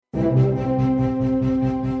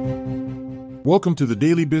Welcome to the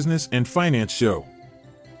Daily Business and Finance Show.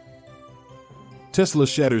 Tesla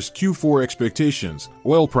shatters Q4 expectations,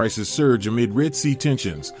 oil prices surge amid Red Sea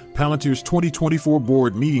tensions, Palantir's 2024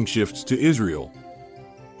 board meeting shifts to Israel.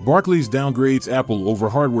 Barclays downgrades Apple over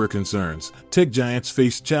hardware concerns, tech giants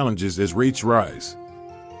face challenges as rates rise.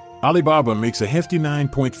 Alibaba makes a hefty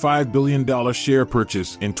 $9.5 billion share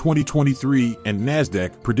purchase in 2023 and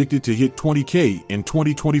Nasdaq predicted to hit 20K in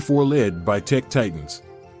 2024 led by tech titans.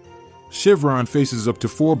 Chevron faces up to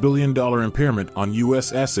 $4 billion impairment on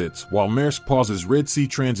U.S. assets while Maersk pauses Red Sea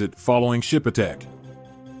transit following ship attack.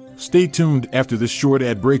 Stay tuned after this short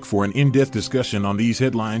ad break for an in-depth discussion on these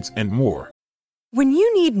headlines and more. When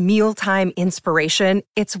you need mealtime inspiration,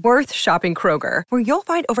 it's worth shopping Kroger, where you'll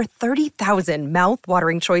find over 30,000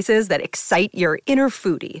 mouth-watering choices that excite your inner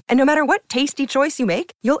foodie. And no matter what tasty choice you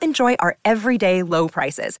make, you'll enjoy our everyday low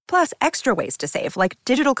prices, plus extra ways to save, like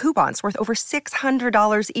digital coupons worth over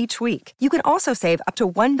 $600 each week. You can also save up to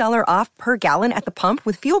 $1 off per gallon at the pump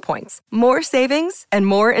with fuel points. More savings and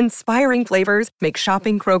more inspiring flavors make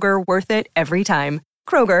shopping Kroger worth it every time.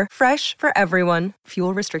 Kroger, fresh for everyone.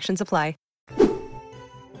 Fuel restrictions apply.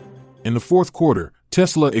 In the fourth quarter,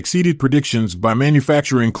 Tesla exceeded predictions by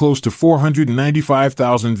manufacturing close to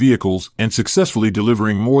 495,000 vehicles and successfully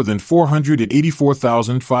delivering more than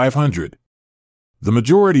 484,500. The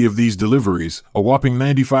majority of these deliveries, a whopping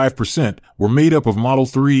 95%, were made up of Model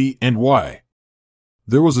 3 and Y.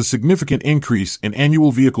 There was a significant increase in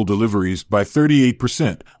annual vehicle deliveries by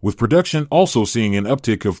 38%, with production also seeing an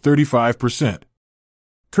uptick of 35%.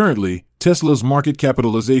 Currently, Tesla's market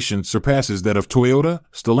capitalization surpasses that of Toyota,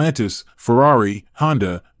 Stellantis, Ferrari,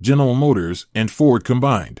 Honda, General Motors, and Ford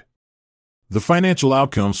combined. The financial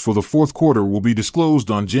outcomes for the fourth quarter will be disclosed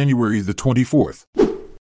on January the 24th.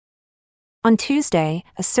 On Tuesday,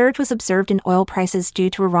 a surge was observed in oil prices due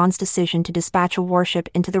to Iran's decision to dispatch a warship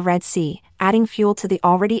into the Red Sea, adding fuel to the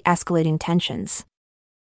already escalating tensions.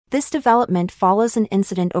 This development follows an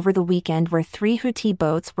incident over the weekend where 3 Houthi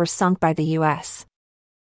boats were sunk by the U.S.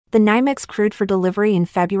 The NYMEX crude for delivery in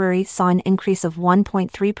February saw an increase of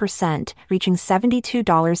 1.3%, reaching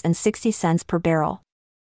 $72.60 per barrel.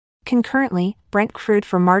 Concurrently, Brent crude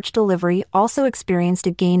for March delivery also experienced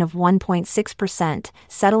a gain of 1.6%,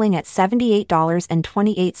 settling at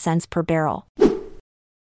 $78.28 per barrel.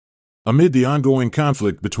 Amid the ongoing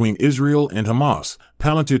conflict between Israel and Hamas,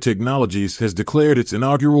 Palantir Technologies has declared its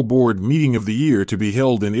inaugural board meeting of the year to be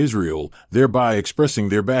held in Israel, thereby expressing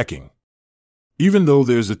their backing. Even though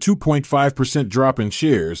there's a 2.5% drop in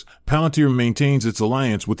shares, Palantir maintains its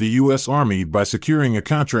alliance with the U.S. Army by securing a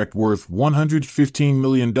contract worth $115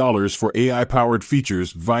 million for AI-powered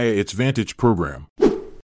features via its Vantage program.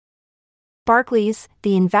 Barclays,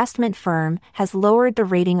 the investment firm, has lowered the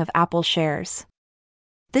rating of Apple shares.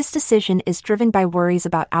 This decision is driven by worries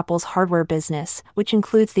about Apple's hardware business, which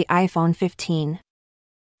includes the iPhone 15.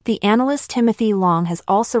 The analyst Timothy Long has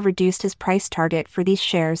also reduced his price target for these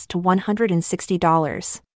shares to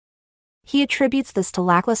 $160. He attributes this to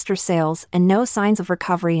lackluster sales and no signs of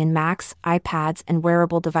recovery in Macs, iPads, and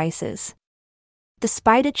wearable devices.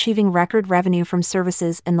 Despite achieving record revenue from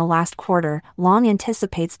services in the last quarter, Long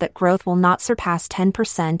anticipates that growth will not surpass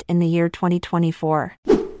 10% in the year 2024.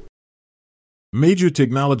 Major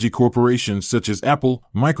technology corporations such as Apple,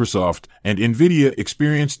 Microsoft, and Nvidia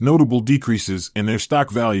experienced notable decreases in their stock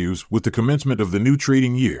values with the commencement of the new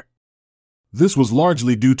trading year. This was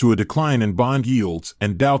largely due to a decline in bond yields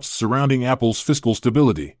and doubts surrounding Apple's fiscal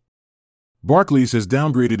stability. Barclays has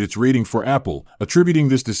downgraded its rating for Apple, attributing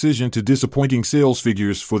this decision to disappointing sales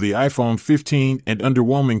figures for the iPhone 15 and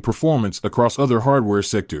underwhelming performance across other hardware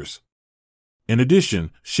sectors. In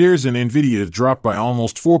addition, shares in Nvidia dropped by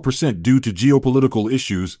almost 4% due to geopolitical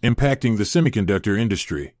issues impacting the semiconductor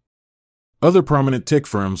industry. Other prominent tech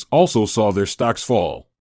firms also saw their stocks fall.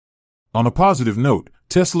 On a positive note,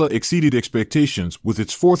 Tesla exceeded expectations with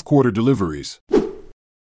its fourth quarter deliveries.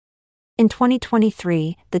 In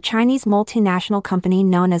 2023, the Chinese multinational company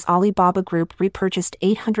known as Alibaba Group repurchased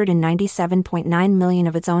 897.9 million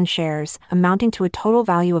of its own shares, amounting to a total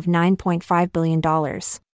value of $9.5 billion.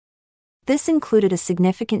 This included a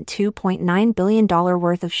significant $2.9 billion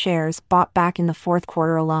worth of shares bought back in the fourth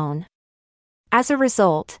quarter alone. As a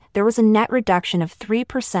result, there was a net reduction of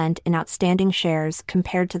 3% in outstanding shares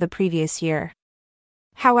compared to the previous year.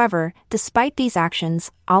 However, despite these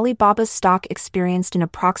actions, Alibaba's stock experienced an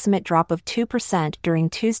approximate drop of 2% during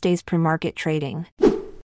Tuesday's pre-market trading.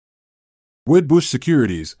 Wedbush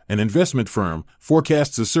Securities, an investment firm,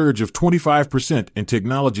 forecasts a surge of 25% in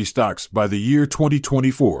technology stocks by the year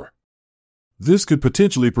 2024. This could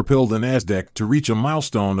potentially propel the Nasdaq to reach a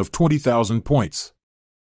milestone of 20,000 points.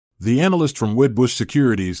 The analyst from Wedbush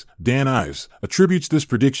Securities, Dan Ives, attributes this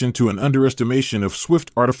prediction to an underestimation of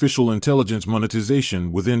swift artificial intelligence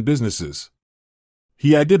monetization within businesses.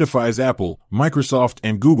 He identifies Apple, Microsoft,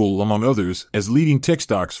 and Google, among others, as leading tech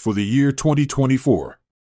stocks for the year 2024.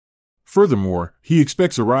 Furthermore, he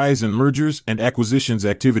expects a rise in mergers and acquisitions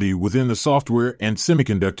activity within the software and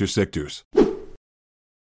semiconductor sectors.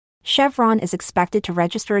 Chevron is expected to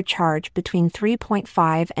register a charge between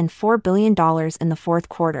 $3.5 and $4 billion in the fourth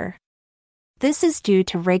quarter. This is due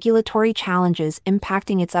to regulatory challenges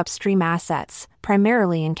impacting its upstream assets,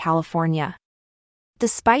 primarily in California.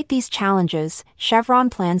 Despite these challenges,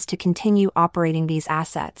 Chevron plans to continue operating these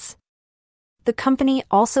assets. The company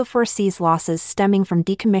also foresees losses stemming from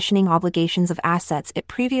decommissioning obligations of assets it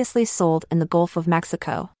previously sold in the Gulf of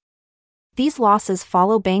Mexico. These losses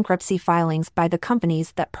follow bankruptcy filings by the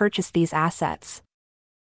companies that purchased these assets.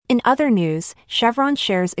 In other news, Chevron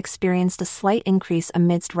shares experienced a slight increase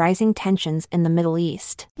amidst rising tensions in the Middle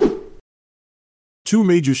East. Two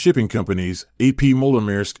major shipping companies, AP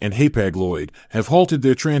Moller-Maersk and Hapag-Lloyd, have halted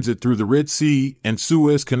their transit through the Red Sea and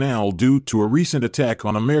Suez Canal due to a recent attack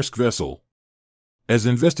on a Maersk vessel. As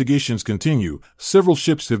investigations continue, several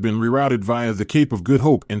ships have been rerouted via the Cape of Good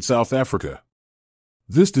Hope in South Africa.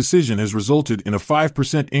 This decision has resulted in a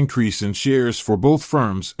 5% increase in shares for both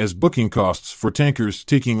firms as booking costs for tankers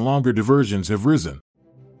taking longer diversions have risen.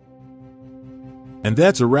 And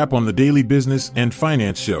that's a wrap on the Daily Business and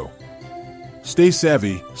Finance Show. Stay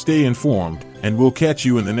savvy, stay informed, and we'll catch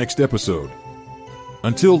you in the next episode.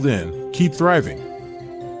 Until then, keep thriving.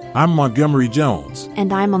 I'm Montgomery Jones.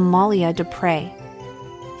 And I'm Amalia Dupre.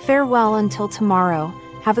 Farewell until tomorrow.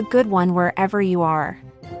 Have a good one wherever you are.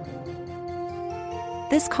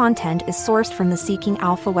 This content is sourced from the Seeking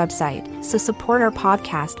Alpha website, so support our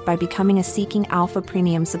podcast by becoming a Seeking Alpha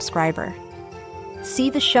Premium subscriber. See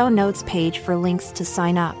the show notes page for links to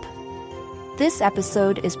sign up. This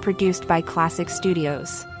episode is produced by Classic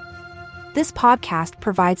Studios. This podcast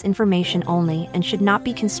provides information only and should not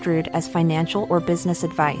be construed as financial or business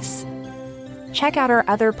advice. Check out our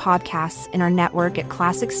other podcasts in our network at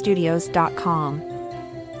classicstudios.com.